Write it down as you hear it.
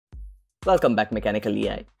Welcome back,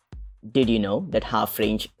 MechanicaLEi. Did you know that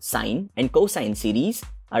half-range sine and cosine series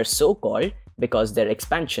are so called because their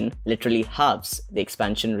expansion literally halves the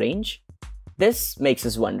expansion range? This makes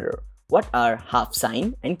us wonder, what are half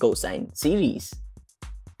sine and cosine series?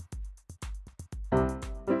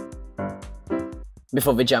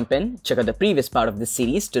 Before we jump in, check out the previous part of this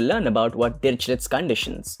series to learn about what Dirichlet's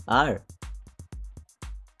conditions are.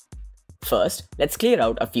 First, let's clear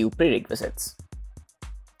out a few prerequisites.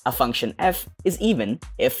 A function f is even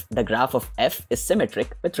if the graph of f is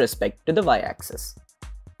symmetric with respect to the y-axis.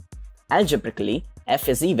 Algebraically, f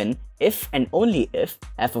is even if and only if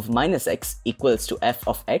f of minus x equals to f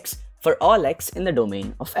of x for all x in the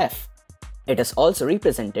domain of f. It is also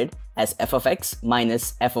represented as f of x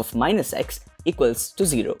minus f of minus x equals to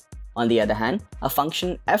 0. On the other hand, a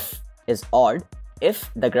function f is odd if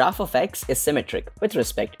the graph of x is symmetric with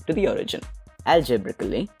respect to the origin.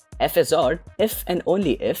 Algebraically, f is odd if and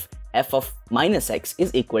only if f of minus x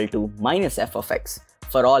is equal to minus f of x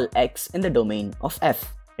for all x in the domain of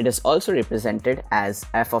f. It is also represented as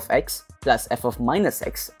f of x plus f of minus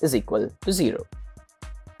x is equal to 0.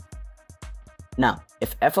 Now,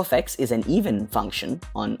 if f of x is an even function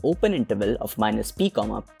on open interval of minus p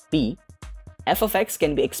comma p, f of x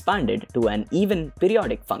can be expanded to an even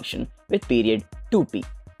periodic function with period 2p.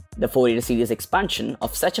 The Fourier series expansion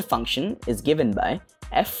of such a function is given by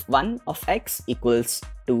f1 of x equals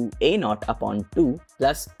to a0 upon 2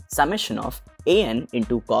 plus summation of an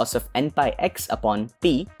into cos of n pi x upon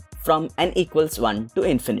p from n equals 1 to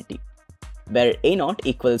infinity, where a0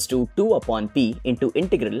 equals to 2 upon p into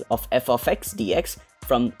integral of f of x dx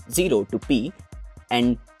from 0 to p,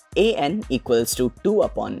 and an equals to 2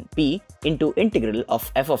 upon p into integral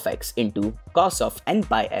of f of x into cos of n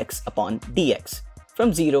pi x upon dx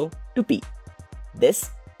from 0 to p.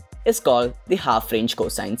 This is called the half-range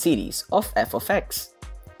cosine series of f of x.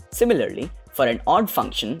 Similarly, for an odd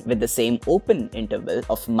function with the same open interval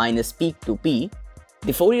of minus p to p,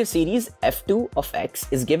 the Fourier series f2 of x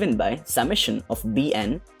is given by summation of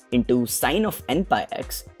bn into sine of n pi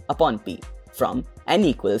x upon p from n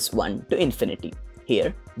equals 1 to infinity.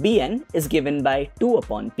 Here, bn is given by 2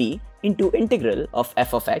 upon p into integral of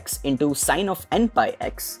f of x into sine of n pi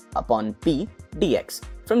x upon p dx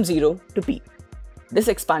from 0 to p. This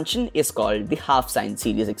expansion is called the half-sine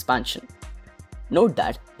series expansion. Note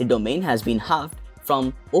that the domain has been halved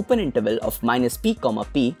from open interval of minus p comma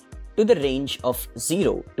p to the range of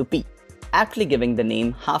 0 to p, aptly giving the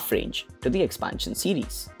name half-range to the expansion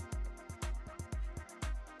series.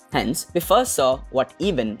 Hence, we first saw what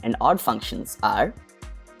even and odd functions are,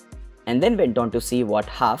 and then went on to see what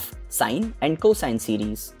half, sine and cosine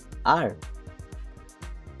series are.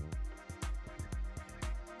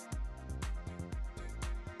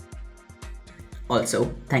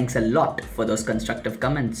 Also, thanks a lot for those constructive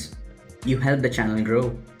comments. You help the channel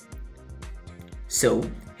grow. So,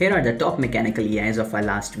 here are the top MechanicaLEis of our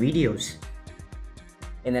last videos.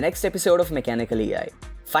 In the next episode of MechanicaLEi,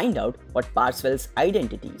 find out what Parseval's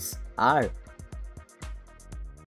identities are.